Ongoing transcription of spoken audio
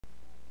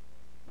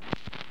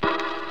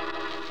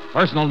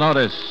Personal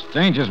notice.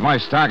 Danger's my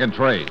stock and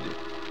trade.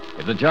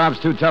 If the job's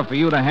too tough for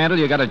you to handle,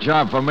 you got a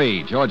job for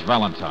me, George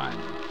Valentine.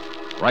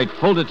 Write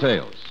full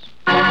details.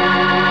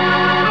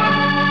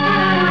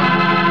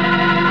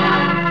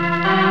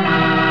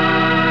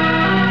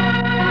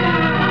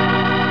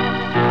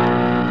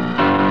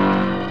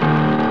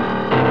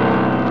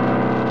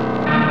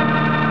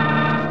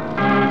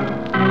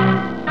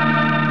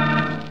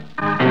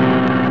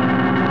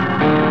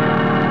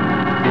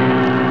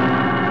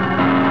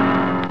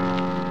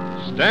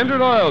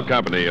 Standard Oil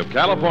Company of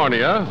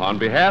California, on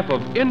behalf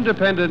of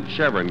independent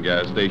Chevron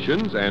gas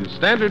stations and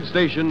standard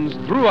stations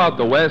throughout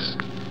the West,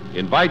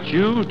 invite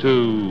you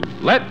to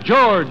Let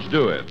George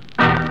Do It.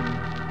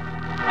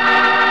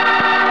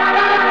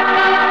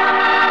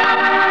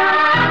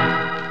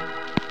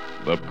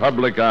 The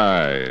Public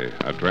Eye,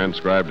 a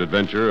transcribed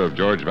adventure of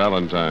George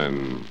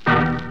Valentine.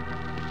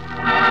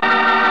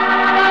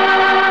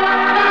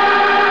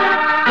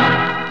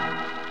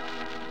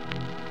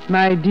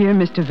 My dear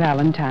Mr.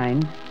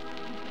 Valentine,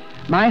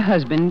 my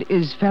husband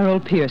is Farrell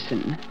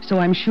Pearson, so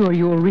I'm sure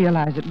you'll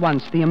realize at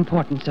once the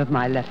importance of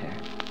my letter.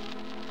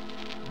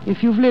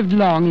 If you've lived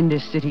long in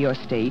this city or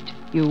state,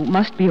 you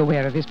must be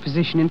aware of his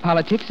position in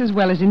politics as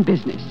well as in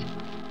business.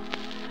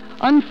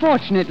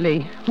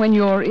 Unfortunately, when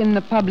you're in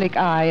the public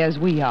eye as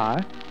we are,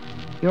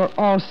 you're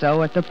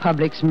also at the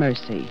public's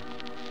mercy.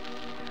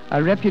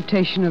 A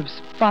reputation of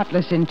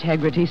spotless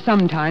integrity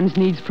sometimes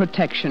needs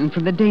protection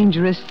from the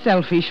dangerous,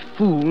 selfish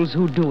fools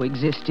who do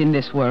exist in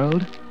this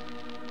world.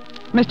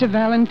 Mr.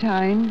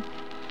 Valentine,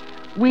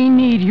 we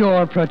need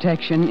your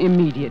protection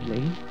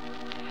immediately.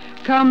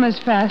 Come as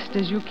fast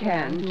as you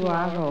can to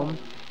our home.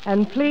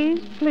 And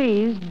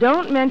please,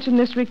 don't mention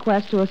this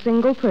request to a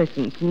single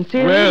person.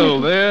 Sincerely. Well,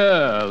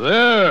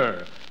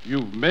 there.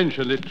 You've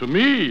mentioned it to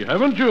me,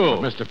 haven't you?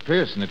 Mr.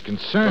 Pearson, it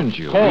concerns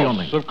you.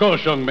 Of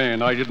course, young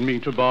man. I didn't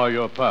mean to bar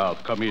your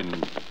path. Come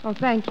in. Oh,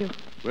 thank you.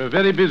 We're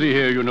very busy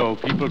here, you know.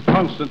 People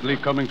constantly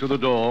coming to the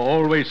door.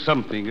 Always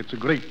something. It's a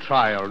great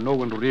trial. No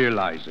one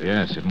realizes.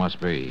 Yes, it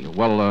must be.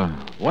 Well,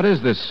 what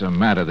is this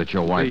matter that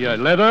your wife... The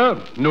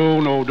letter?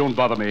 No, don't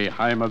bother me.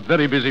 I'm a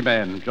very busy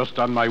man, just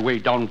on my way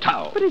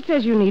downtown. But it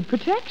says you need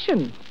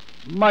protection.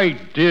 My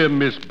dear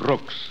Miss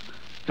Brooks,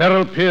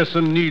 Farrell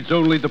Pearson needs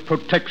only the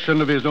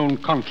protection of his own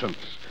conscience.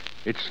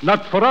 It's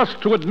not for us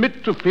to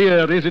admit to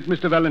fear, is it,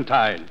 Mr.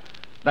 Valentine?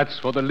 That's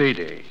for the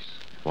ladies.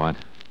 What?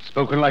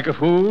 Spoken like a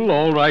fool?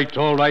 All right,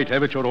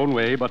 have it your own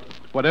way, but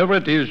whatever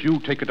it is, you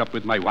take it up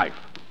with my wife.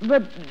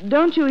 But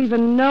don't you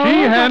even know...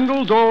 She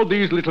handles all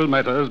these little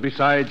matters.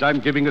 Besides, I'm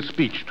giving a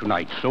speech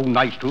tonight. So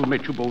nice to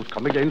meet you both.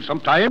 Come again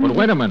sometime. But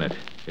wait a minute.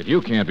 If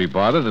you can't be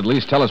bothered, at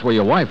least tell us where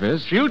your wife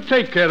is. She'll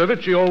take care of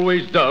it. She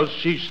always does.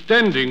 She's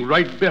standing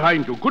right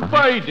behind you.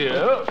 Goodbye,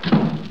 dear.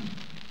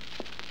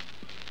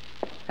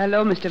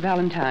 Hello, Mr.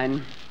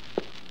 Valentine.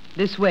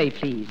 This way,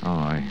 please. Oh,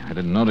 I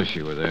didn't notice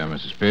you were there,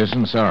 Mrs.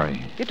 Pearson.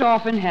 Sorry. It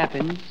often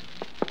happens.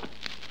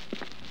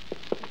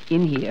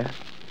 In here.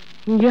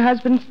 Your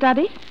husband's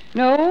study?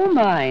 No,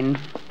 mine.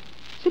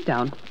 Sit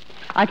down.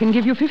 I can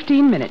give you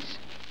 15 minutes.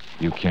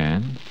 You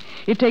can?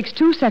 It takes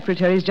 2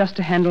 secretaries just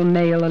to handle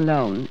mail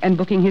alone, and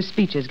booking his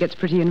speeches gets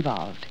pretty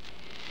involved.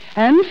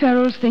 And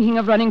Farrell's thinking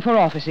of running for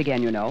office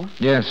again, you know.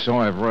 Yes, so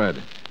I've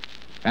read.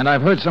 And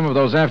I've heard some of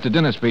those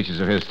after-dinner speeches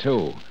of his,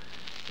 too.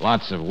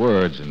 Lots of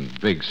words and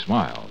big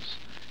smiles.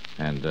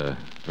 And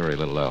very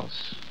little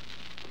else.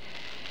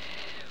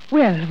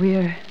 Well,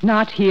 we're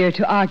not here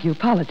to argue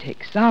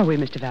politics, are we,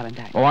 Mr.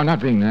 Valentine? Oh, I'm not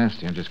being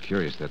nasty. I'm just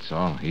curious, that's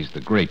all. He's the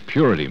great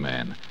purity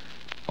man.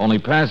 Only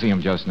passing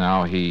him just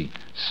now, he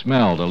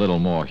smelled a little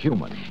more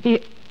human.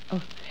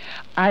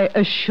 I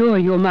assure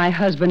you my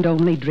husband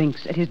only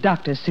drinks at his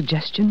doctor's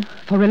suggestion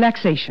for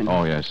relaxation.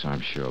 Oh, yes,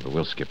 I'm sure, but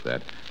we'll skip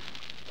that.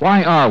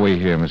 Why are we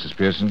here, Mrs.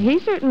 Pearson? He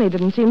certainly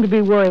didn't seem to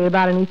be worried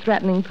about any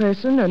threatening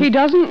person. He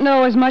doesn't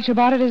know as much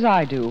about it as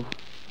I do.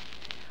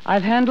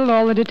 I've handled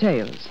all the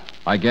details.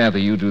 I gather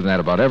you do that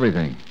about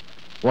everything.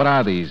 What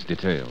are these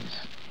details?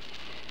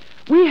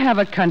 We have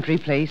a country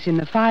place in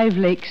the 5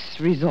 Lakes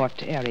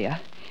resort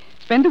area.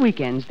 Spend the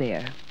weekends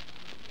there.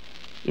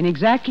 In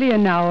exactly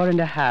an hour and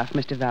a half,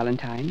 Mr.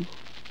 Valentine,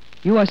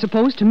 you are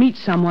supposed to meet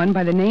someone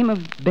by the name of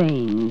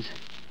Baines.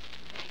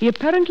 He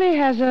apparently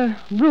has a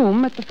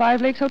room at the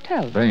 5 Lakes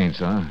Hotel. Baines,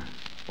 huh?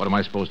 What am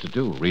I supposed to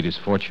do? Read his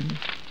fortune?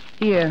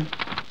 Here.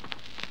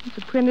 It's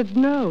a printed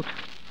note.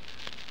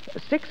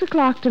 6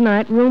 o'clock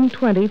tonight, room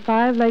 20,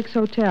 5 Lakes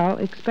Hotel.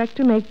 Expect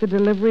to make the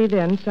delivery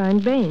then,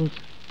 signed Baines.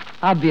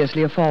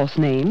 Obviously a false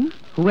name.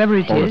 Whoever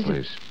it Hold is. it,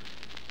 please.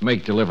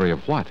 Make delivery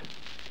of what?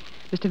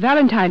 Mr.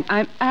 Valentine,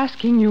 I'm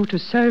asking you to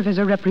serve as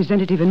a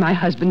representative in my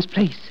husband's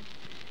place.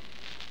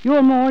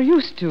 You're more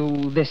used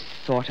to this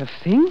sort of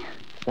thing.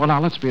 Well,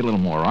 now, let's be a little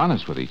more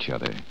honest with each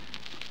other.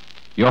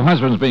 Your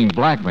husband's being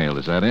blackmailed,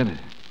 is that it?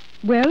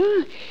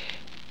 Well,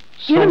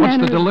 So what's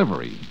the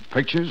delivery?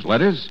 Pictures?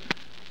 Letters?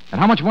 And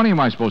how much money am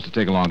I supposed to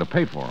take along to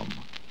pay for them?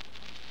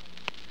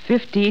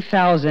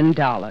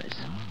 $50,000.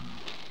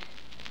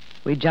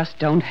 We just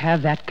don't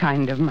have that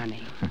kind of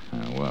money.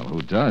 Well,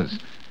 who does?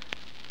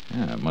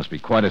 Yeah, it must be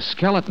quite a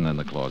skeleton in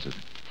the closet.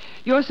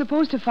 You're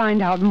supposed to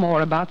find out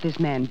more about this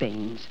man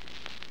Baines.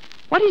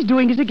 What he's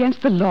doing is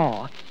against the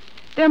law.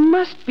 There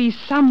must be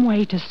some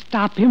way to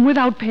stop him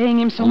without paying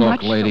him so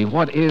much. Look, lady,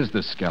 what is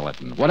the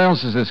skeleton? What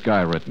else has this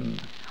guy written?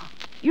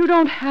 You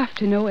don't have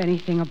to know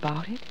anything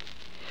about it.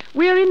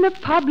 We're in the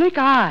public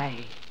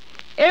eye.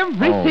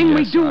 Everything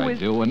we do I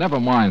do, and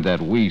never mind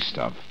that we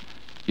stuff.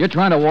 You're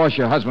trying to wash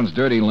your husband's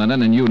dirty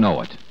linen, and you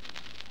know it.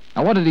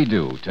 Now, what did he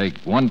do? Take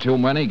one too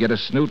many, get a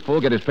snoot full,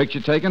 get his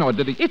picture taken, or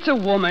did he... It's a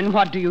woman.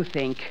 What do you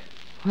think?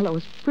 Well, it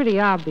was pretty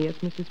obvious,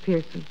 Mrs.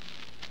 Pearson.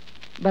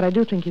 But I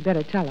do think you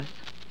better tell us.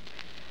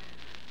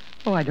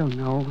 Oh, I don't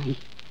know. He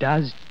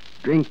does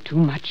drink too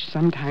much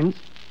sometimes.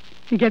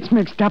 He gets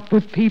mixed up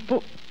with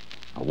people.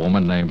 A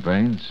woman named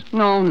Baines?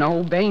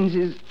 No. Baines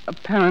is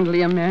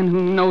apparently a man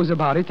who knows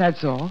about it,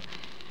 that's all.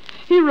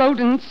 He wrote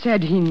and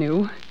said he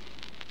knew.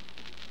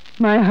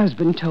 My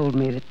husband told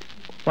me that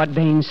what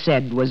Baines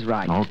said was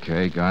right.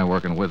 Okay, guy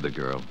working with the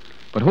girl.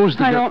 But who's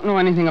the I don't know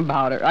anything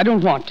about her. I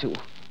don't want to.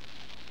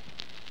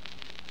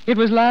 It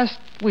was last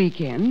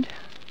weekend.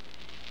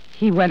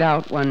 He went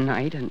out one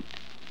night and...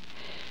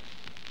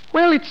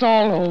 Well, it's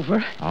all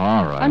over.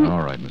 All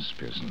right, Mrs.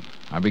 Pearson.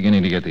 I'm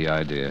beginning to get the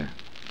idea.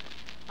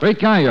 Great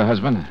guy, your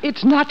husband.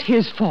 It's not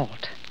his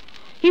fault.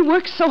 He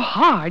works so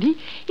hard.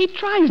 He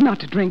tries not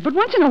to drink, but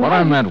once in a while... What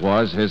I meant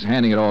was his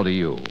handing it all to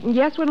you.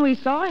 Yes, when we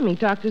saw him, he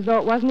talked as though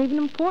it wasn't even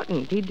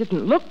important. He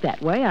didn't look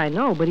that way, I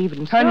know, but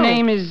even so... Her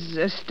name is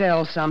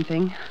Estelle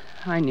something.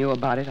 I knew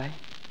about it. I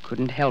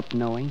couldn't help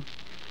knowing.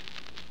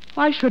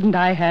 Why shouldn't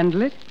I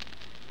handle it?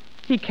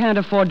 He can't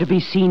afford to be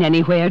seen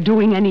anywhere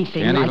doing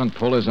anything. Can't even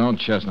pull his own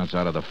chestnuts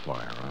out of the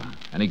fire, huh?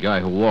 Any guy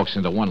who walks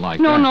into one like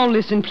that... No,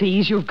 listen,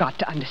 please. You've got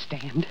to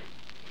understand.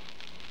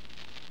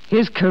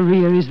 His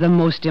career is the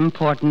most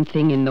important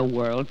thing in the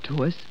world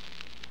to us.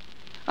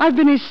 I've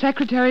been his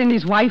secretary and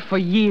his wife for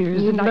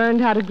years. You've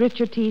learned how to grit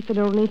your teeth and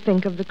only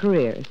think of the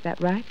career. Is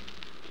that right?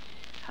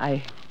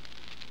 I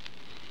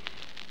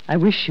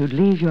wish you'd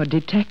leave your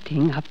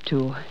detecting up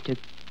to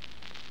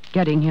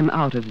getting him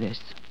out of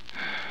this.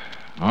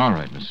 All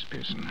right, Mrs.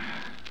 Pearson.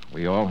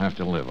 We all have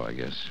to live, I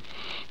guess.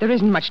 There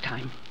isn't much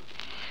time.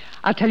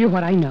 I'll tell you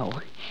what I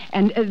know.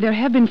 And there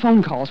have been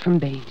phone calls from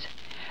Baines.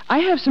 I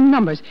have some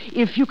numbers.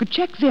 If you could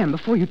check them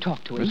before you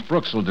talk to him. Miss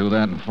Brooks will do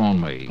that and phone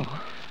me.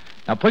 Oh.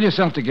 Now, put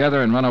yourself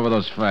together and run over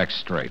those facts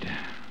straight.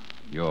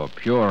 Your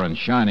pure and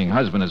shining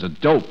husband is a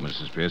dope,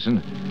 Mrs.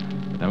 Pearson.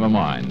 But never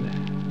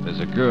mind.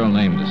 There's a girl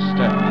named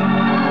Estelle.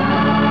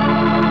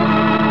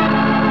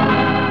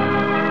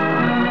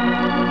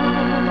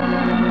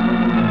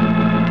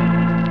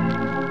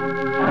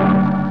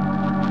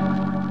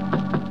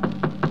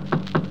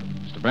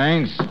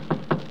 Baines?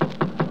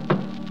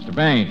 Mr.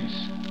 Baines.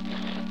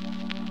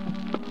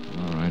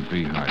 All right,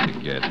 be hard to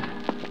get.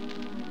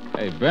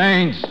 Hey,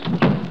 Baines.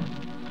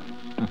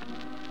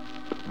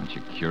 Aren't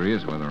you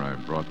curious whether I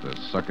brought the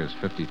suckers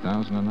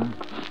 50,000 or not?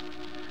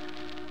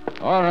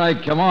 All right,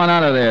 come on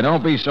out of there.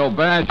 Don't be so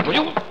bad. Will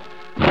you?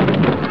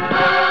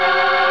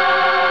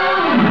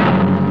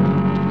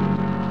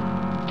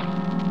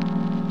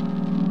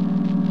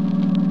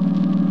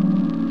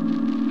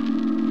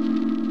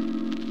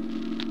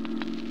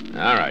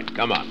 All right,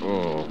 come on.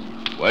 Oh.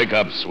 Wake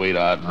up,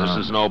 sweetheart.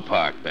 This is no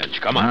park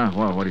bench. Come on.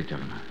 What are you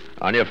talking about?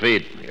 On your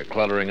feet. You're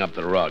cluttering up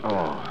the rug.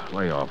 Oh,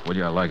 lay off, will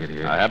you? I like it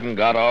here. I haven't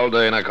got all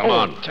day. Now, come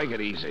on. Take it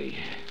easy.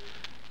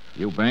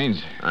 You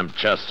Baines? I'm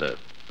Chester.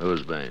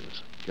 Who's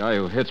Baines? Guy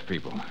who hits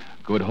people.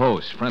 Good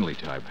host, friendly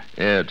type.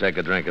 Here, take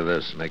a drink of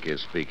this. Make you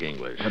speak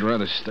English. I'd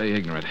rather stay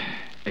ignorant.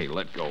 Hey,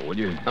 let go, will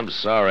you? I'm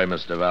sorry,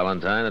 Mr.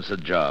 Valentine. It's a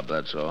job,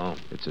 that's all.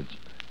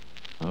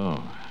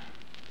 Oh.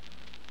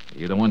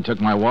 You the one took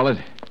my wallet?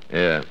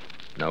 Yeah.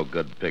 No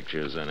good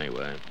pictures,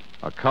 anyway.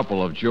 A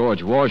couple of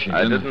George Washington.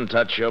 I didn't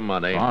touch your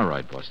money. All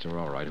right, Buster,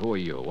 all right. Who are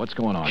you? What's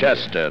going on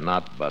Chester, here?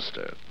 not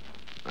Buster.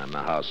 I'm the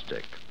house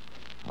dick.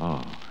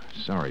 Oh,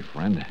 sorry,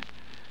 friend.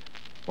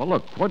 Well,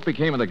 look, what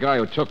became of the guy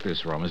who took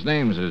this from? His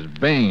name is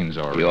Baines,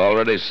 or... You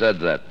already said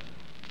that.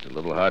 It's a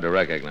little hard to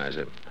recognize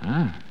him.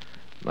 Huh?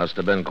 Must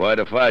have been quite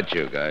a fight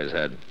you guys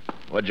had.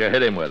 What'd you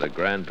hit him with, a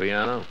grand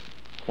piano?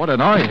 What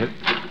did I hit?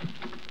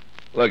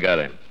 Look at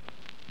him.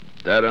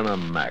 Dead on a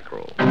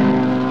mackerel.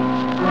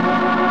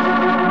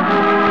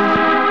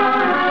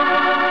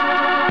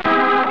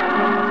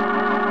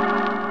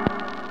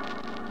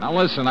 Now,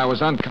 listen, I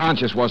was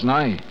unconscious, wasn't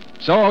I?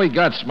 So he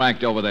got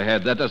smacked over the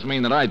head. That doesn't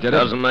mean that I did it.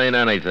 Doesn't mean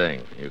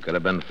anything. You could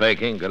have been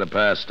faking, could have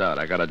passed out.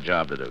 I got a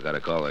job to do. Got to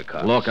call the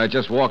cops. Look, I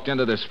just walked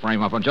into this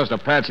frame-up. I'm just a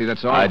patsy,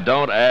 that's all. I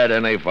don't add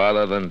any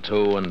farther than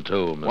 2 and 2,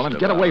 Mr. Well, then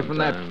get away from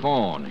that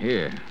phone.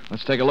 Here,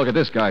 let's take a look at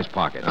this guy's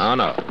pockets.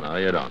 No,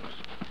 you don't.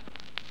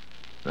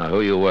 Now, who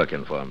are you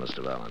working for,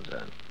 Mr.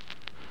 Valentine?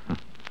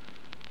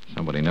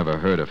 Somebody never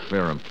heard of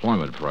fair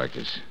employment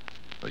practice.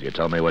 Will you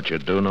tell me what you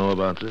do know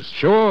about this?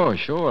 Sure,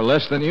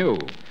 less than you.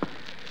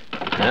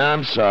 Yeah,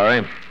 I'm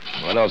sorry.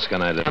 What else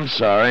can I do? I'm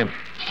sorry.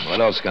 What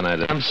else can I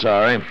do? I'm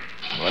sorry.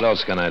 What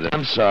else can I do?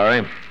 I'm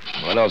sorry.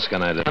 What else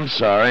can I do? I'm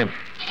sorry.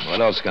 What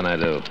else can I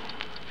do?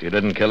 If you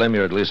didn't kill him,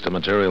 you're at least a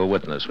material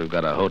witness. We've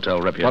got a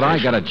hotel reputation. But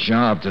I got a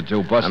job to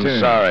do, Buster. I'm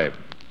sorry.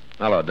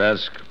 Hello,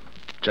 desk.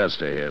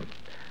 Chester here.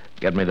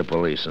 Get me the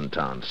police in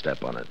town.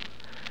 Step on it.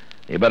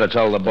 You better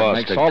tell the boss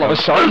Makes to all of come-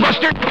 us sorry,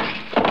 Buster.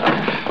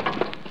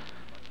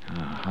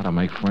 How to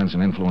make friends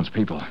and influence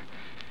people.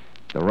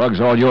 The rug's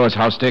all yours,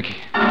 House Dick.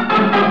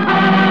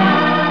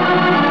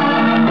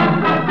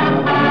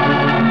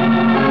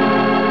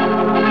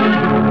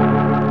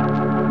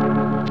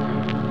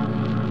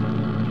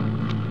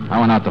 I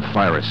went out the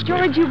fire escape.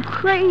 George, you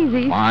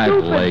crazy, 5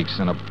 stupid... lakes.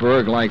 In a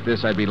burg like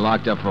this, I'd be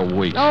locked up for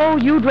weeks. Oh,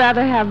 you'd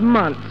rather have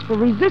months for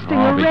resisting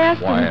arrest.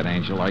 Be quiet,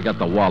 Angel. I got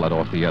the wallet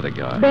off the other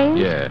guy. Baines?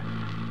 Yeah.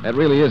 That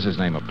really is his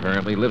name,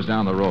 apparently. He lives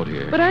down the road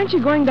here. But aren't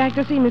you going back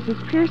to see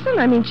Mrs. Pearson?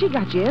 I mean, she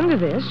got you into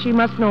this. She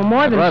must know more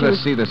I'd than rather she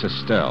was... see this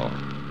Estelle.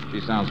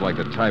 She sounds like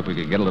the type we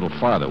could get a little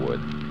farther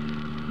with.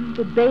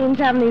 Did Baines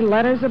have any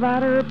letters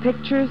about her, or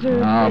pictures, or...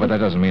 No, but that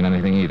doesn't mean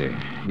anything either.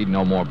 He'd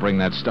no more bring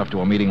that stuff to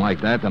a meeting like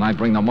that than I'd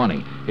bring the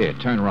money. Here,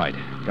 turn right.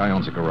 Guy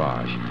owns a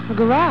garage. A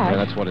garage? Yeah,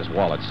 that's what his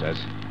wallet says.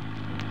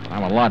 But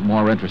I'm a lot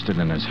more interested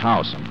in his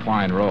house on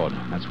Pine Road.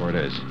 That's where it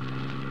is.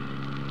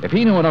 If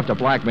he knew enough to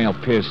blackmail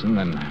Pearson,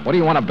 then what do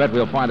you want to bet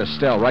we'll find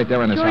Estelle right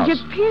there in his George,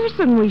 house? it's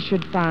Pearson we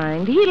should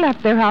find. He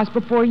left their house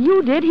before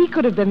you did. He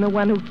could have been the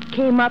one who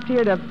came up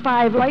here to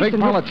 5 Lakes Big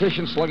and...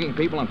 politician slugging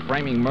people and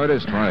framing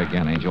murders? Try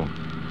again, Angel.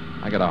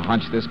 I got a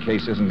hunch this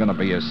case isn't going to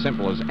be as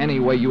simple as any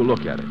way you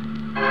look at it.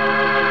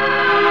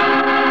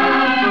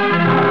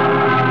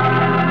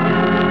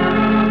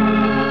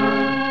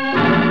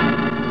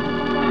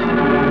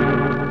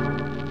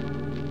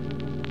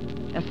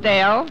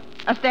 Estelle?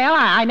 Estelle,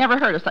 I never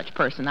heard of such a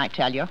person, I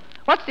tell you.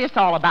 What's this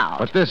all about?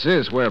 But this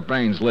is where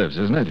Baines lives,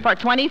 isn't it? For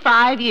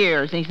 25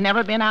 years, and he's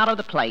never been out of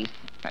the place.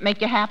 That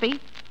make you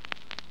happy?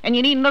 And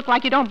you needn't look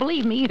like you don't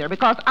believe me either,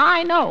 because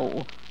I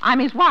know. I'm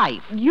his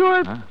wife.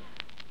 You're... Huh?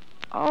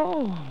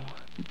 Oh.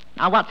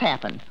 Now, what's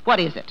happened? What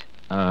is it?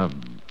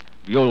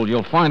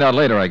 You'll find out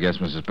later, I guess,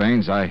 Mrs.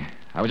 Baines. I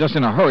was just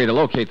in a hurry to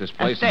locate this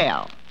place.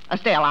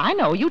 Estelle, I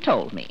know. You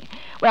told me.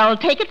 Well,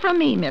 take it from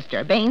me,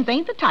 mister. Baines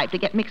ain't the type to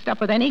get mixed up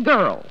with any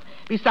girl.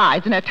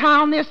 Besides, in a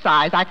town this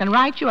size, I can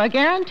write you a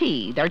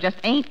guarantee there just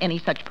ain't any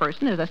such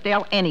person as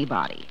Estelle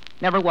anybody.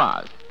 Never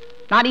was.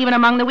 Not even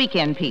among the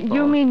weekend people.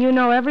 You mean you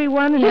know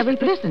everyone and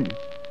everything? Listen.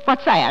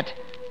 What's that?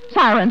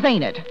 Sirens,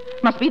 ain't it?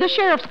 Must be the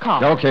sheriff's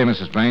call. Okay,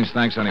 Mrs. Baines.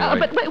 Thanks anyway.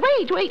 But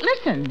wait,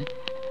 listen.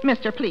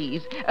 Mister,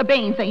 please.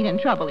 Baines ain't in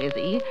trouble, is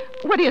he?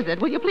 What is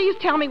it? Will you please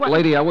tell me what...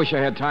 Lady, I wish I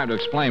had time to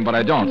explain, but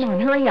I don't. Come on,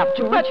 hurry up,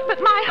 George.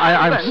 But my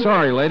husband... I'm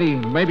sorry, lady.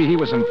 Maybe he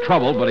was in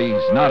trouble, but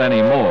he's not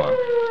anymore.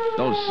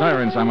 Those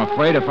sirens, I'm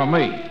afraid, are for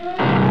me.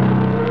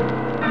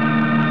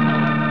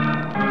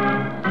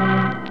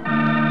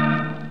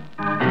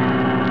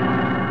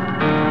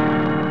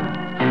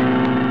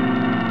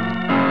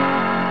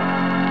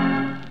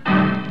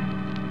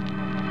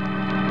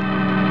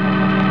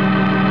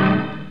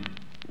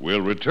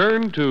 We'll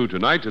return to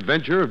tonight's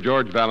adventure of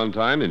George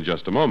Valentine in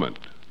just a moment.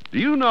 Do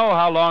you know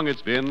how long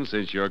it's been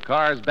since your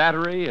car's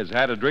battery has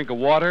had a drink of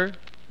water?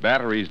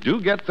 Batteries do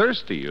get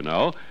thirsty, you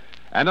know.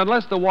 And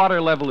unless the water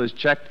level is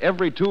checked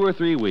every 2 or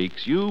 3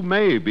 weeks, you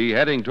may be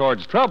heading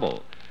towards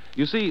trouble.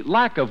 You see,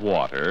 lack of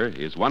water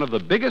is one of the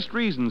biggest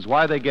reasons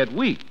why they get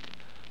weak.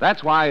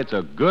 That's why it's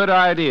a good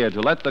idea to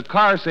let the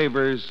car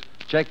savers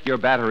check your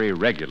battery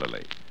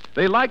regularly.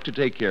 They like to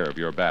take care of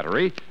your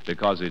battery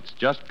because it's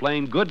just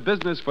plain good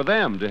business for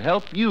them to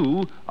help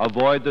you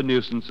avoid the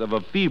nuisance of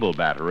a feeble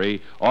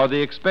battery or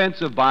the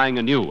expense of buying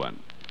a new one.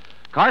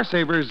 Car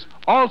savers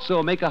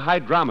also make a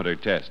hydrometer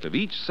test of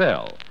each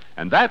cell,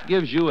 and that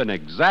gives you an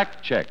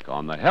exact check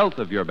on the health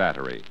of your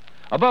battery.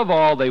 Above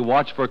all, they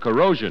watch for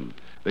corrosion,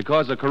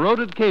 because a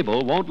corroded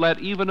cable won't let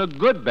even a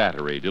good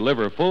battery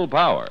deliver full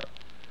power.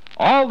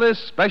 All this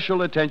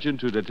special attention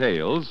to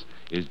details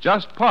is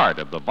just part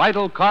of the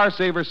vital car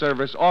saver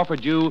service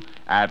offered you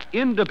at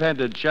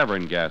independent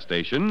Chevron gas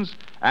stations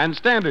and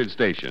standard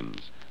stations,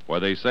 where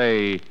they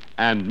say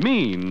and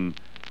mean,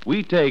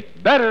 we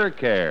take better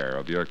care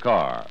of your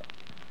car.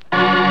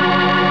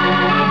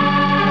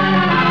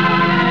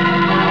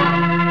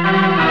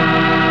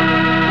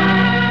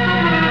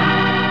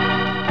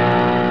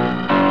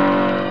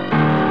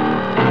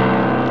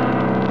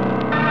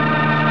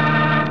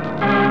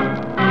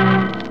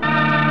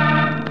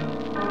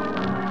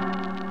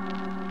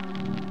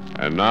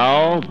 And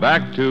now,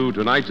 back to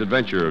tonight's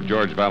adventure of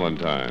George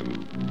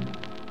Valentine.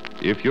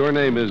 If your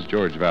name is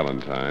George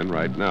Valentine,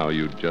 right now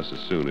you'd just as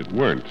soon it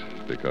weren't,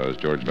 because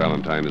George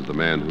Valentine is the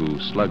man who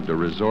slugged a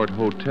resort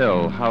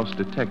hotel house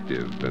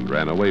detective and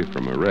ran away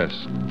from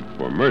arrest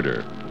for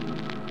murder.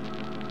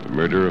 The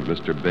murder of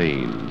Mr.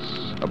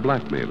 Baines, a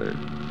blackmailer.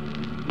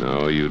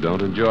 No, you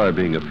don't enjoy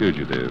being a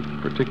fugitive,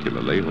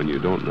 particularly when you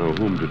don't know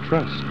whom to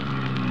trust.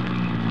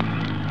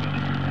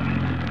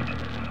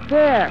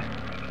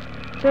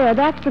 There,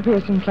 that's the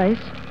Pearson place.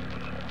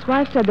 His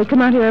wife said they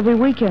come out here every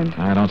weekend.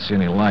 I don't see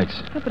any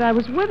lights. Yeah, but I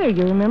was with her,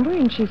 you remember?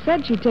 And she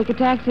said she'd take a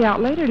taxi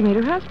out later to meet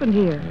her husband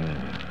here.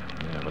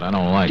 Yeah, but I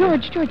don't like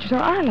George, there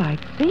are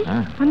lights, see?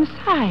 Huh? On the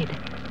side.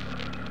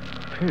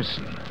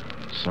 Pearson.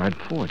 Side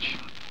porch.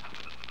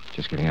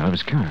 Just getting out of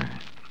his car.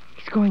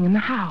 He's going in the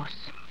house.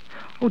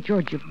 Oh,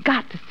 George, you've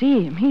got to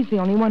see him. He's the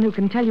only one who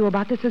can tell you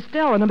about this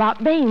Estelle and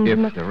about Baines.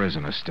 If there is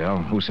an Estelle,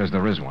 who says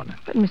there is one?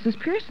 But Mrs.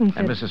 Pearson said...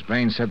 And Mrs.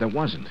 Baines said there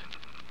wasn't.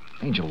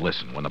 Angel,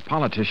 listen. When the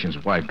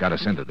politician's wife got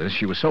us into this,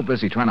 she was so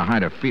busy trying to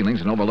hide her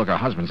feelings and overlook her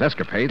husband's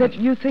escapade That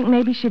you think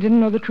maybe she didn't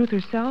know the truth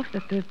herself?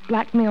 That the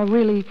blackmail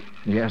really...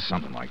 Yeah,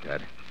 something like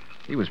that.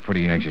 He was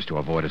pretty anxious to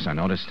avoid us, I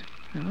noticed.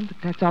 Well, but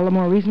that's all the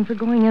more reason for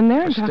going in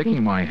there and For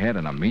sticking my head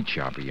in a meat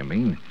chopper, you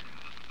mean?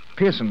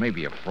 Pearson may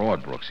be a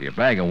fraud, Brooksy, a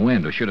bag of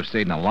wind who should have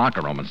stayed in a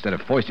locker room instead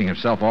of foisting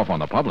himself off on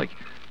the public.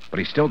 But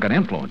he's still got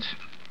influence.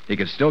 He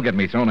could still get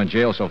me thrown in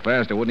jail so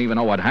fast I wouldn't even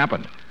know what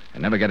happened.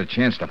 And never get a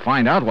chance to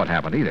find out what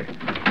happened either.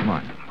 Come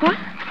on. What?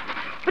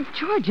 But,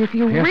 George, if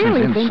you Pearson's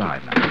really think...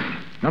 inside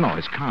now. No,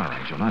 his car,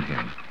 Angel, not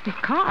him. His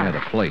car? Yeah, the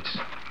plates.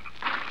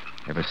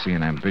 Ever see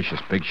an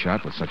ambitious big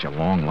shot with such a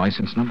long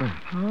license number?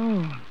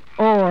 Oh.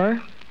 Or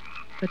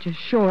such a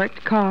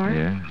short car.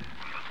 Yeah.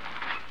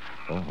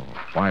 Oh,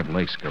 5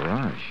 Lakes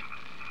Garage.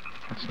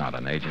 That's not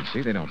an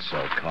agency. They don't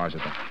sell cars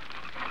at the...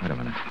 Wait a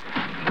minute.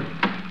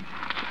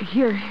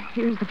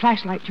 Here's the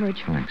flashlight,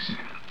 George. Thanks.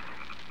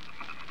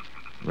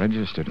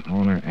 Registered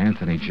owner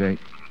Anthony J.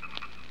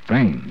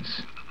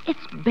 Baines. It's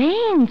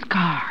Baines'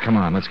 car. Come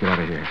on, let's get out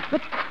of here.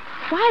 But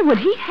why would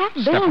he have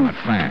Baines? Step on it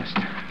fast.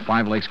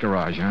 5 Lakes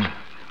Garage, huh?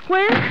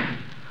 Where?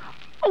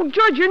 Oh,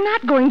 George, you're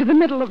not going to the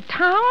middle of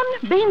town.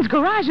 Baines'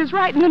 garage is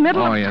right in the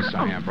middle of Oh, yes,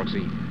 town. I am,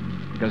 Brooksy.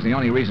 Because the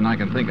only reason I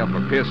can think of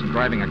for Pearson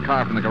driving a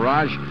car from the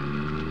garage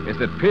is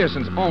that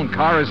Pearson's own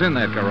car is in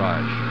that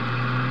garage.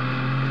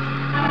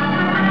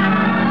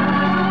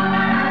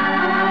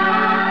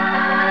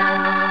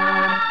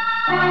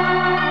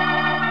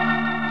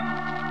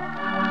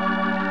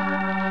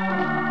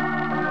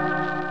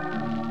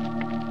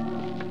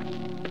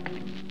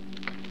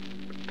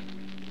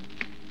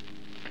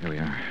 Here we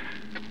are.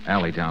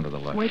 Alley down to the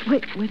left. Wait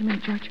a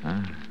minute, George.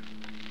 Huh?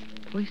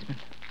 Policeman.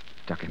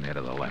 Duck in there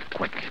to the left,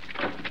 quick.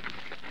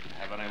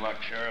 Have any luck,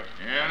 Sheriff?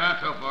 Yeah, not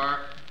so far.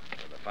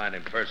 To find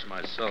him first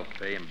myself,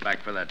 pay him back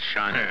for that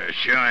shiner.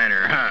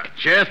 Shiner, huh?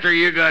 Chester,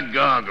 you got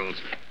goggles.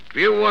 If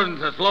you wasn't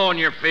so slow on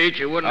your feet,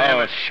 you wouldn't have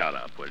Oh, it. shut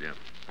up, will you?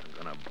 I'm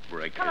gonna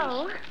break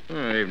Hello.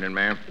 this. Evening,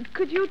 ma'am.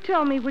 Could you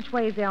tell me which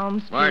way is Elm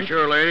Street? Why,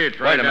 sure, lady. It's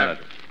right Wait a down-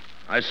 minute.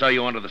 I saw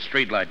you under the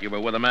streetlight. You were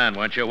with a man,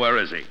 weren't you? Where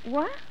is he?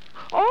 What?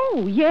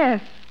 Oh,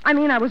 yes. I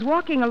mean, I was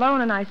walking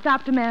alone and I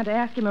stopped a man to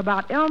ask him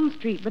about Elm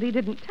Street, but he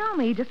didn't tell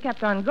me. He just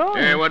kept on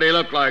going. Hey, what do he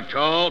look like?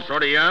 Tall,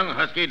 sort of young,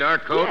 husky,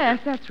 dark coat? Yes,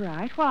 that's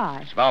right. Why?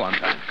 It's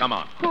Valentine. Come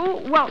on.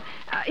 Who? Well,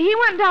 he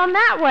went down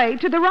that way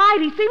to the right.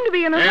 He seemed to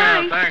be in a Yeah,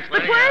 hurry. thanks, But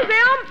lady. where's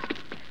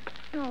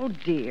Elm? Oh,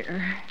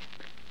 dear.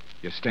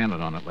 You're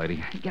standing on it,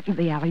 lady. Get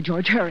into the alley,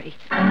 George. Hurry.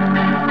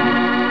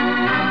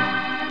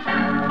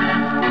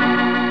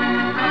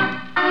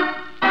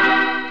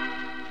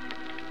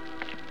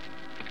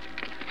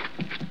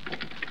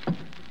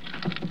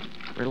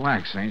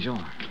 Relax, Angel.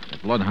 The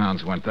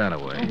bloodhounds went that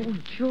away. Oh,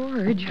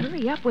 George,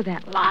 hurry up with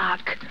that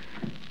lock.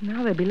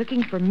 Now they'll be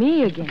looking for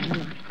me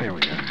again. There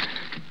we are.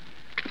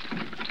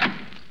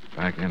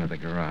 Back into the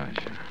garage.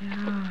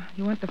 Yeah.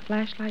 You want the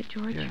flashlight,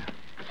 George? Yeah.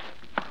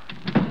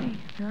 Hey,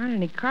 there aren't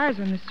any cars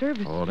on the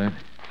service. Hold it.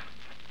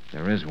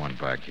 There is one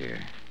back here.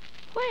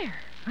 Where?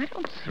 I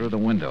don't see. Through the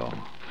window.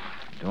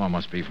 The door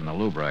must be from the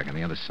lube rack on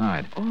the other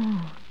side.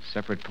 Oh,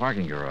 Separate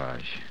parking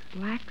garage.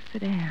 black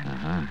sedan.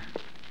 Uh-huh.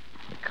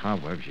 The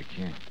cobwebs you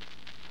can't...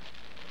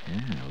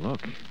 Yeah,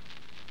 look.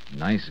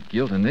 Nice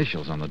gilt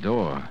initials on the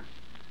door.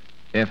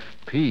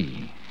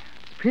 F.P.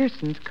 It's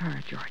Pearson's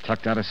car, George.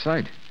 Tucked out of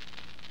sight.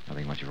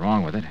 Nothing much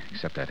wrong with it,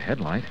 except that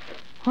headlight.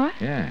 What?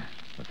 Yeah.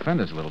 The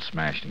fender's a little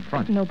smashed in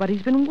front.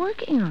 Nobody's been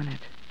working on it.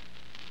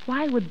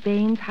 Why would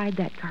Baines hide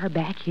that car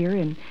back here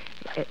and...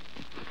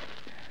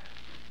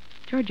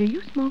 George, are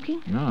you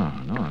smoking? No,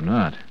 I'm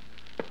not.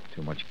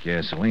 Too much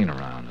gasoline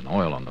around and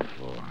oil on the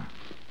floor.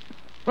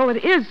 Oh,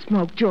 it is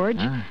smoke, George.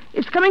 Huh?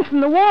 It's coming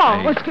from the wall.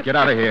 Hey, Let's get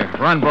out of here.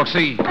 Run,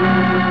 Brooksy.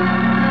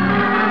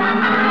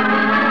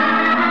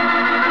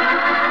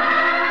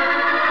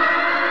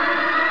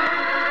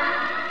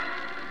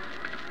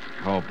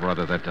 Oh,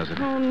 brother, that does it.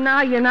 Oh,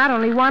 now you're not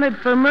only wanted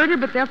for murder,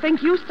 but they'll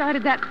think you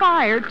started that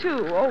fire,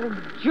 too. Oh,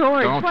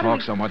 George. Don't what talk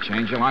are so much,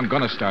 Angel. I'm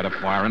going to start a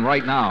fire, and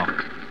right now.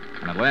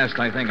 And at last,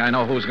 I think I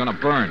know who's going to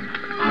burn.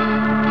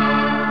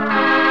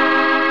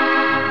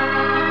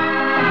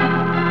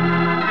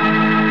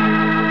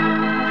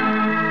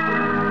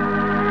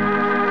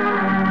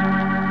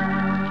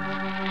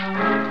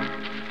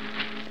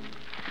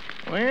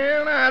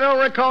 Well, I don't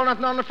recall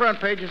nothing on the front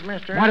pages,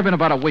 mister. Might have been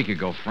about a week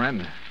ago,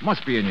 friend.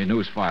 Must be in your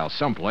news file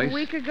someplace. A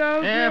week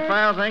ago, Yeah, George?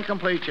 files ain't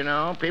complete, you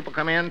know. People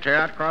come in, tear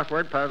out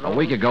crossword puzzles. A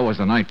week ago was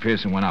the night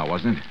Pearson went out,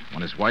 wasn't it?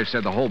 When his wife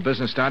said the whole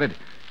business started?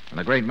 When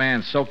the great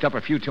man soaked up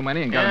a few too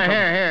many and got Yeah, in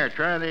trouble? here,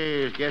 try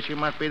these. Guess you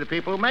must be the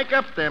people who make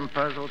up them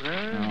puzzles,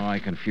 huh? Oh, I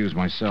confuse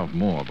myself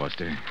more,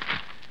 Buster.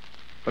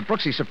 But,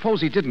 Brooksy,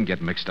 suppose he didn't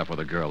get mixed up with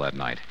a girl that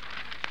night.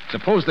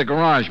 Suppose the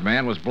garage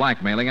man was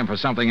blackmailing him for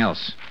something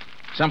else.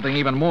 Something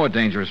even more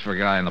dangerous for a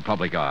guy in the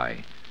public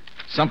eye.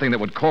 Something that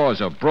would cause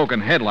a broken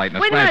headlight and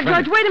a Wait a smashed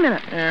minute, George, wait a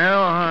minute.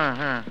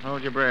 Yeah,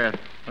 hold your breath.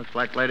 Looks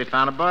like lady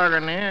found a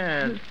bargain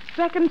here.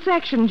 Second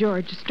section,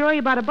 George. A story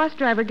about a bus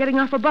driver getting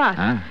off a bus.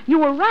 Huh? You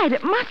were right.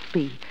 It must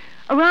be.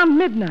 Around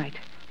midnight.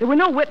 There were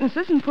no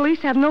witnesses, and police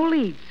have no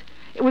leads.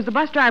 It was the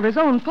bus driver's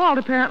own fault,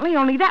 apparently,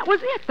 only that was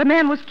it. The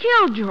man was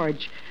killed,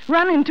 George.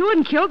 Run into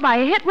and killed by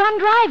a hit-run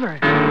driver.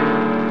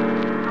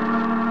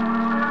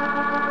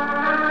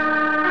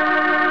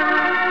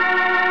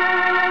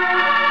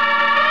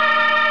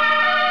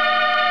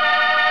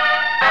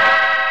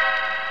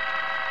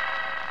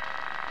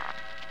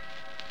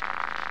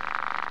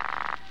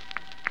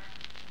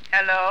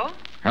 Hello?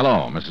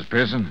 Hello, Mrs.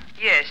 Pearson.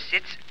 Yes,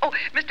 it's... Oh,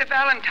 Mr.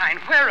 Valentine,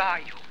 where are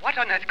you? What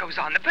on earth goes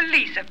on? The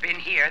police have been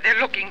here. They're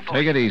looking for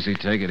Take you. it easy,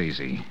 take it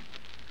easy.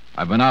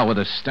 I've been out with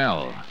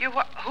Estelle. You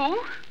who?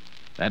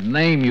 That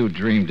name you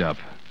dreamed up.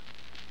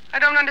 I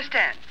don't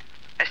understand.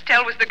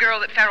 Estelle was the girl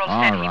that Farrell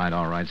said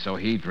All right. So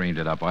he dreamed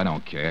it up. I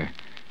don't care.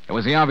 It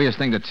was the obvious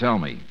thing to tell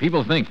me.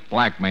 People think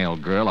blackmail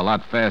girl a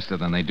lot faster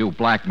than they do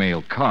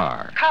blackmail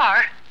car.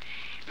 Car?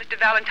 Mr.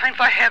 Valentine,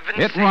 for heaven's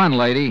Hit sake. run,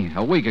 lady.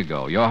 A week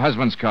ago. Your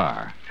husband's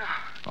car. Oh.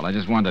 Well, I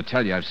just wanted to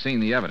tell you I've seen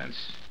the evidence.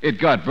 It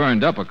got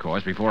burned up, of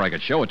course, before I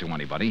could show it to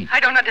anybody. I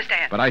don't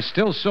understand. But I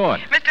still saw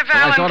it. Mr. So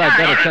I thought I'd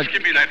better Valentine. check...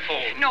 Give me that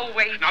phone. No,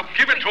 wait. Now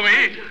give it to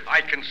me.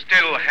 I can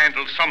still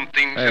handle some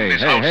things in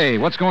this house. Hey,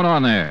 what's going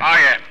on there? I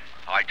am.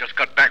 I just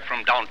got back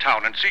from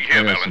downtown and see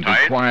here, Listen,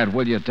 Valentine. be quiet,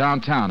 will you?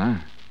 Downtown, huh?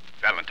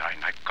 Valentine,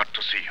 I've got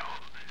to see you.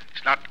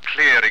 It's not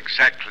clear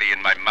exactly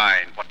in my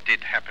mind what did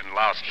happen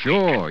last week.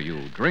 Sure,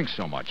 you drink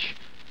so much.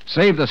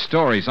 Save the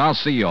stories. I'll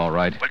see you all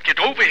right. Well, get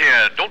over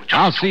here. Don't just...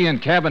 I'll see you in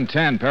cabin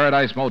 10,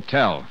 Paradise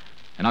Motel.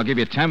 And I'll give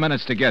you 10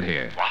 minutes to get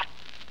here. What?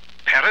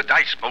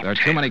 Paradise Motel? There are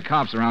too many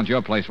cops around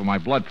your place for my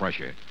blood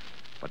pressure.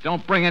 But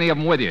don't bring any of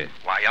them with you.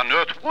 Why on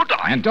earth would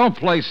I? And don't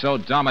play so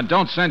dumb, and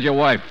don't send your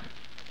wife.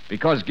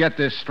 Because get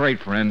this straight,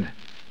 friend.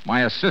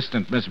 My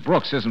assistant, Miss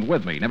Brooks, isn't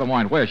with me. Never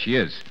mind where she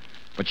is.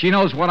 But she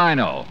knows what I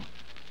know.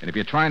 And if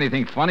you try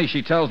anything funny,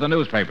 she tells the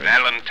newspapers.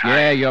 Valentine.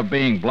 Yeah, you're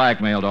being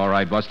blackmailed, all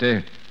right,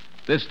 Buster.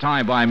 This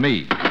time by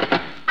me.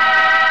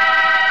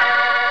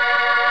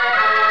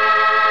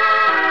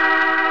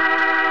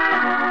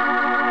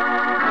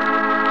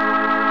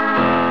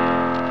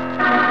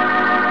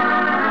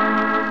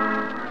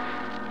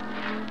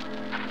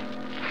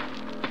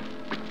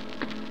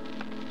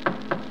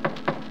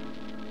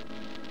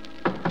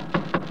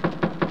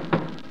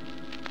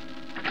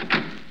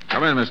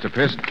 Come in, Mr.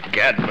 Pearson.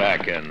 Get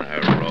back in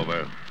there,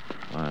 Rover.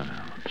 Well,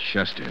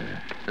 Chester,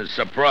 A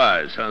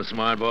surprise, huh,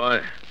 smart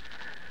boy?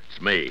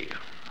 It's me.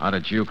 how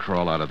did you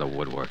crawl out of the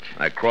woodwork?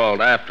 I crawled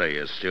after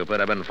you,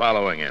 stupid. I've been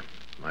following you.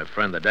 My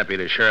friend, the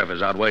deputy sheriff,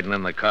 is out waiting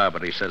in the car,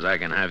 but he says I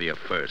can have you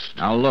first.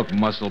 Now, look,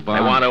 musclebound.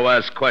 I want to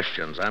ask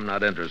questions. I'm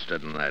not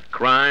interested in that.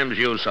 Crimes,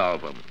 you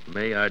solve them.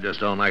 Me, I just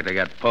don't like to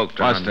get poked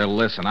on. Buster,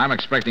 listen. I'm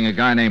expecting a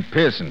guy named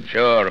Pearson.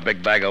 Sure, a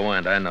big bag of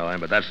wind. I know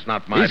him, but that's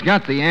not my... He's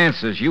got the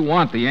answers. You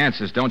want the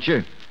answers, don't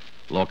you?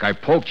 Look, I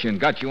poked you and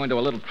got you into a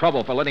little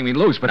trouble for letting me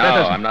loose, but that No,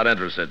 doesn't... I'm not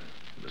interested.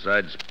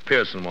 Besides,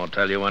 Pearson won't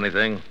tell you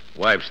anything.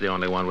 Wife's the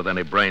only one with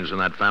any brains in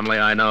that family.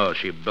 I know.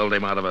 She built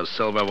him out of a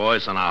silver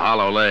voice and a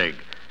hollow leg.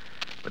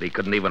 But he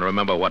couldn't even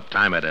remember what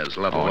time it is,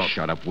 let Oh, alone...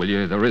 shut up, will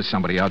you? There is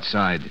somebody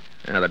outside.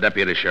 Yeah, the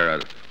deputy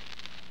sheriff.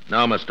 No,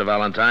 Mr.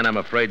 Valentine, I'm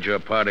afraid your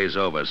party's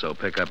over, so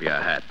pick up your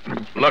hat.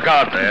 Look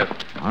out there.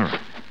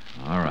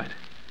 All right.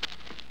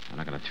 I'm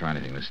not going to try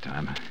anything this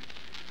time.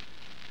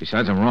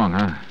 Besides, I'm wrong,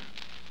 huh?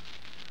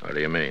 What do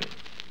you mean?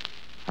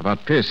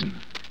 About Pearson.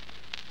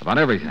 About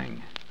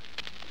everything.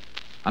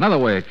 Another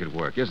way it could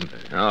work, isn't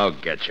there? Oh,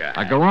 get your A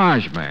hat.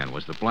 garage man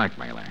was the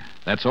blackmailer.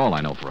 That's all I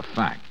know for a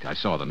fact. I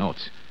saw the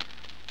notes.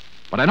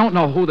 But I don't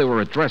know who they were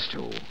addressed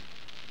to.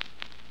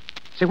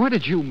 Say, where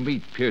did you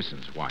meet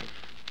Pearson's wife?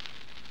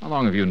 How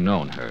long have you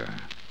known her?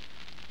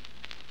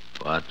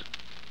 What?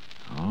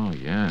 Oh,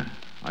 yeah.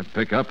 I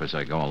pick up as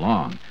I go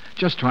along.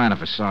 Just trying to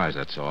emphasize,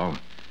 that's all.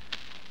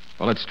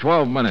 Well, it's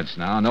 12 minutes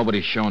now.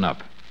 Nobody's shown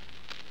up.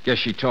 Guess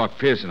she talked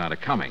Pearson out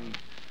of coming.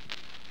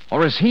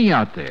 Or is he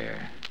out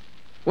there?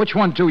 Which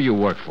one do you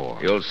work for?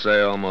 You'll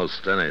say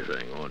almost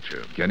anything, won't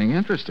you? Getting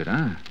interested,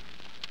 huh?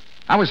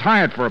 I was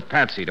hired for a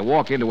patsy to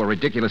walk into a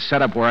ridiculous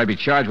setup where I'd be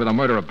charged with the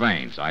murder of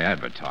Baines. I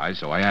advertised,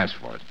 so I asked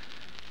for it.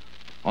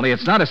 Only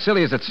it's not as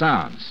silly as it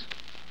sounds.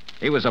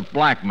 He was a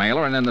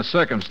blackmailer, and in the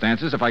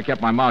circumstances, if I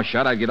kept my mouth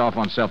shut, I'd get off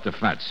on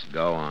self-defense.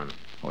 Go on.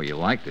 Oh, you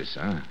like this,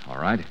 huh? All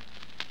right.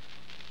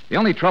 The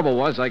only trouble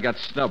was I got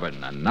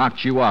stubborn and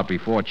knocked you out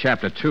before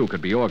Chapter 2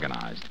 could be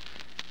organized.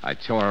 I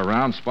tore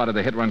around, spotted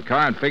the hit-run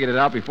car, and figured it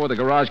out before the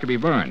garage could be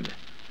burned.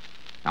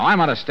 Now,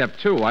 I'm on a Step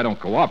 2. I don't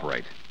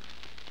cooperate.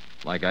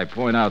 Like I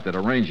point out that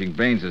arranging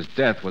Baines'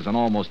 death was an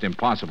almost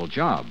impossible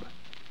job.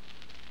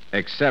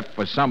 Except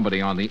for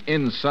somebody on the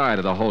inside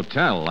of the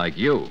hotel like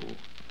you.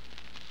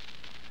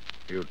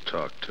 You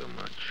talk too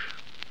much.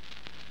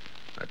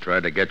 I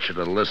tried to get you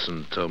to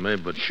listen to me,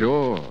 but...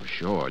 Sure.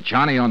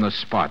 Johnny on the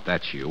spot,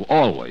 that's you.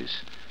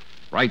 Always.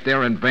 Right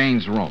there in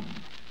Baines' room.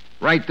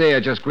 Right there,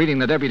 just greeting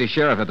the deputy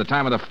sheriff at the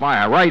time of the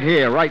fire. Right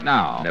here, right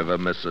now. Never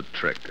miss a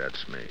trick,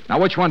 that's me. Now,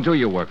 which one do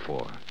you work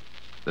for?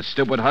 The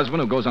stupid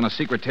husband who goes on a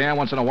secret tear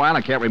once in a while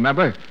and can't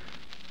remember?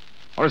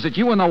 Or is it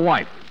you and the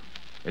wife?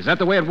 Is that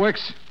the way it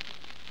works?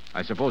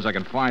 I suppose I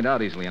can find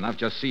out easily enough.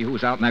 Just see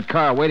who's out in that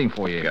car waiting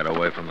for you. Get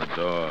away from the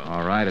door.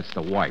 All right, it's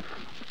the wife.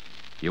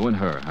 You and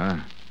her, huh?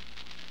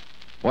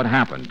 What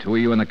happened? Two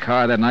of you in the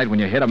car that night when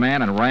you hit a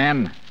man and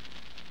ran?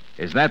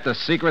 Is that the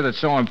secret that's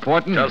so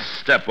important? Just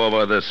step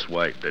over this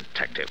way,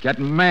 detective.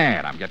 Getting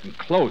mad. I'm getting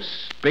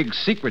close. Big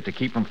secret to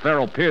keep from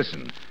Farrell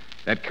Pearson.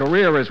 That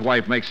career his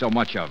wife makes so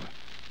much of.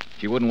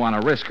 She wouldn't want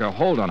to risk her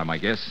hold on him, I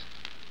guess.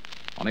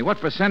 Only what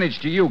percentage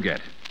do you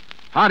get?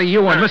 How do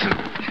you and listen...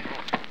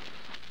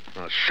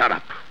 Oh, shut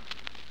up.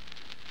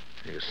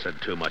 You said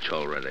too much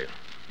already.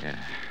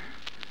 Yeah.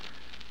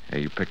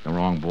 Hey, you picked the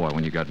wrong boy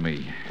when you got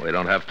me. We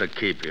don't have to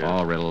keep you.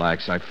 Oh,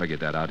 relax. I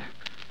figured that out.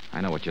 I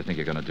know what you think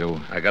you're going to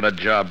do. I got a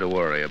job to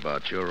worry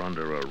about. You're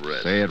under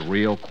arrest. Say it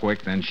real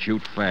quick, then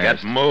shoot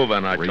fast. Get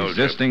moving, I told you.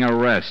 Resisting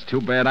arrest.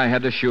 Too bad I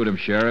had to shoot him,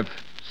 Sheriff.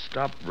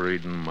 Stop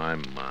reading my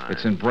mind.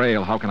 It's in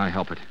Braille. How can I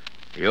help it?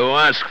 You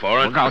ask for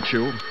it. Look out,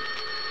 you.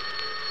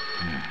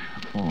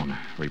 The phone.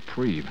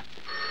 Reprieve.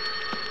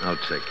 I'll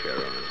take care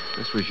of it.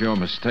 This was your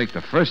mistake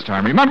the first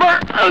time, remember?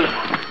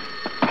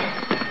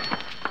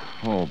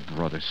 Oh,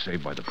 brother,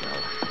 saved by the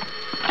bell.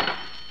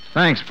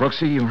 Thanks,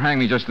 Brooksy. You rang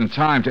me just in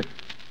time to...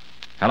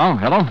 Hello?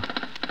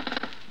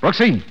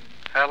 Brooksy?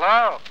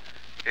 Hello?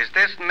 Is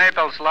this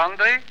Naples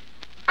Laundry?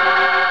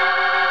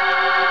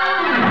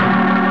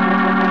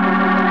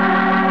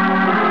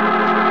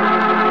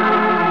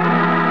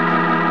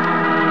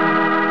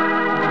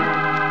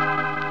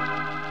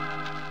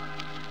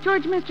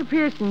 George, Mr.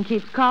 Pearson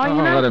keeps calling.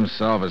 Let him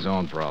solve his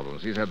own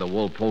problems. He's had the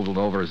wool pulled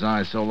over his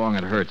eyes so long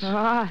it hurts.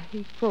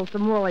 He's pulled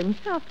some wool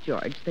himself,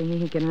 George, thinking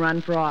he can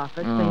run for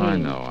office. I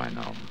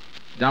know.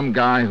 Dumb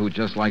guy who'd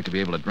just like to be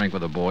able to drink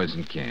with the boys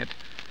and can't.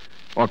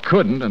 Or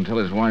couldn't until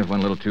his wife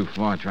went a little too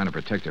far trying to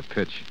protect her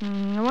pitch.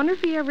 I wonder if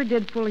he ever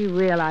did fully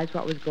realize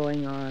what was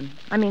going on.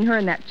 I mean, her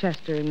and that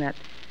Chester and that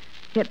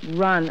hit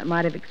run that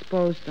might have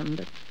exposed them,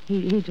 but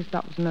he just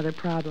thought it was another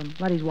problem.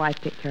 Let his wife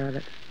take care of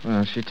it.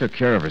 Well, she took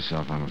care of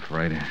herself, I'm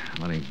afraid.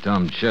 Letting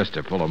dumb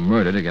Chester pull a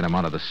murder to get him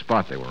out of the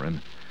spot they were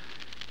in.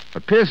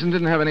 But Pearson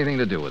didn't have anything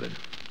to do with it.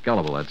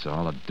 Gullible, that's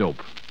all. A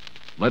dope.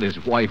 Let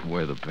his wife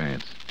wear the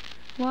pants.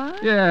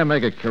 What? Yeah,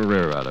 make a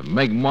career out of him.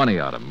 Make money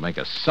out of him. Make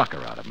a sucker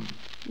out of him.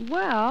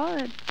 Well,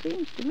 it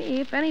seems to me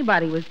if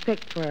anybody was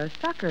picked for a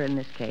sucker in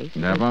this case...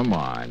 Never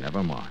mind.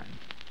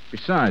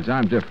 Besides,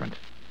 I'm different.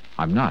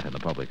 I'm not in the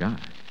public eye.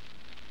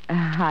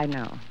 I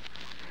know.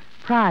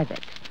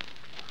 Private.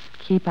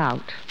 Keep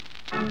out.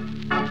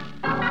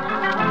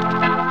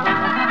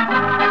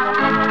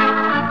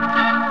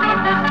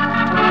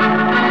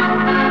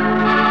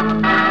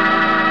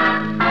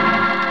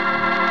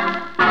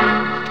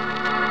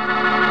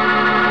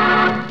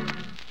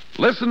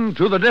 Listen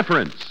to the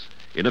difference.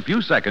 In a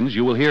few seconds,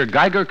 you will hear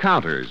Geiger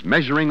counters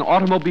measuring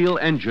automobile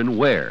engine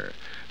wear.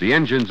 The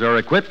engines are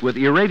equipped with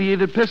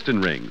irradiated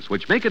piston rings,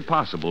 which make it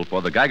possible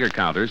for the Geiger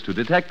counters to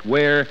detect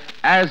wear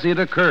as it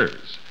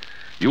occurs.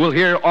 You will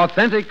hear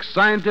authentic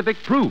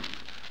scientific proof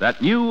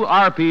that new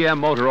RPM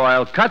motor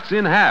oil cuts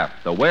in half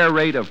the wear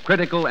rate of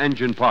critical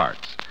engine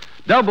parts,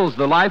 doubles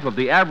the life of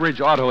the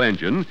average auto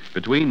engine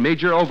between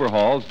major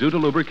overhauls due to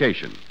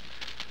lubrication.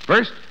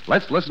 First,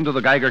 let's listen to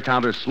the Geiger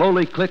counter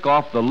slowly click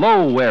off the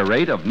low wear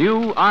rate of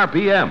new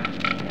RPM.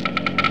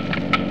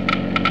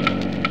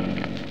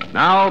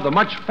 Now, the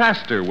much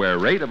faster wear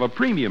rate of a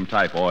premium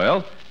type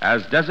oil,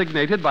 as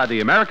designated by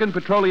the American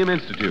Petroleum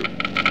Institute.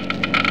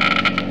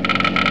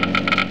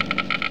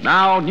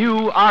 Now,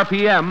 new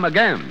RPM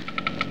again.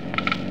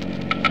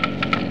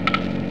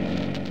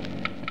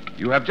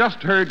 You have just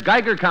heard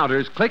Geiger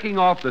counters clicking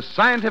off the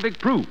scientific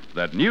proof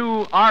that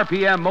new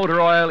RPM motor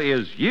oil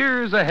is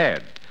years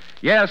ahead.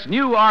 Yes,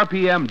 new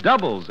RPM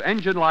doubles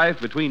engine life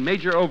between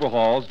major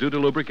overhauls due to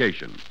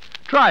lubrication.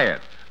 Try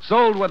it.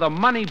 Sold with a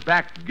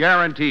money-back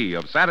guarantee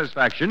of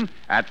satisfaction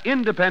at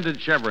independent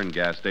Chevron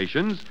gas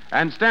stations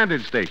and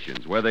standard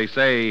stations where they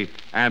say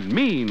and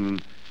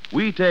mean,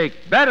 we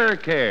take better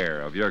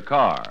care of your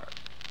car.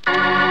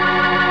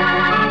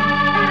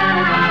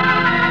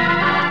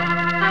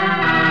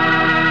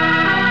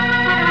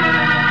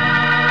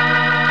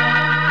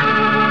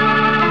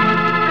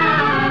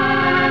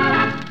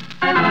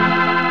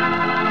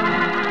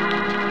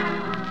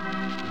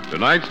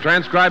 Tonight's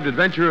transcribed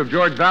adventure of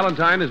George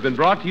Valentine has been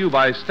brought to you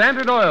by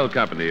Standard Oil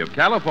Company of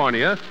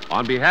California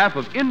on behalf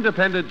of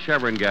independent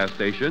Chevron gas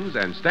stations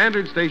and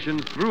standard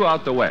stations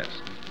throughout the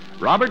West.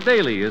 Robert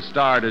Bailey is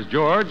starred as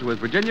George with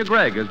Virginia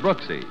Gregg as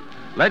Brooksy.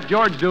 Let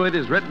George Do It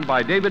is written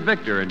by David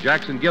Victor and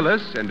Jackson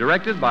Gillis and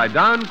directed by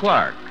Don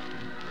Clark.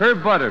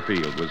 Herb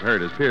Butterfield was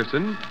heard as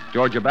Pearson,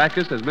 Georgia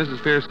Backus as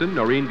Mrs. Pearson,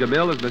 Noreen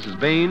Gamil as Mrs.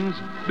 Baines,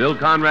 Bill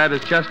Conrad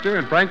as Chester,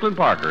 and Franklin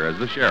Parker as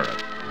the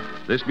sheriff.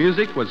 This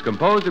music was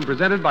composed and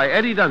presented by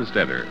Eddie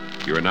Dunstetter.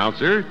 Your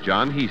announcer,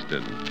 John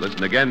Heaston.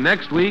 Listen again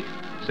next week,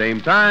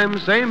 same time,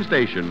 same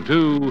station,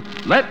 to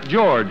Let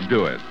George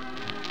Do It.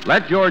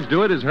 Let George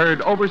Do It is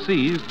heard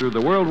overseas through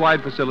the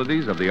worldwide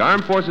facilities of the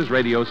Armed Forces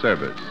Radio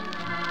Service.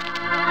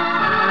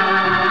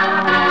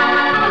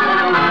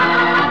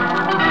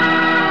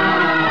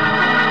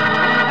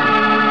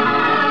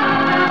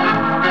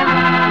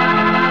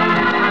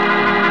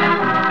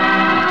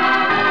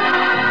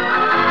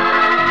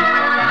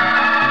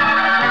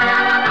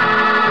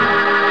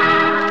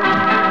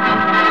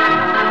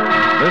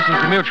 This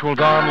is the Mutual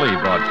Don Lee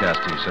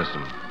Broadcasting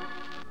System.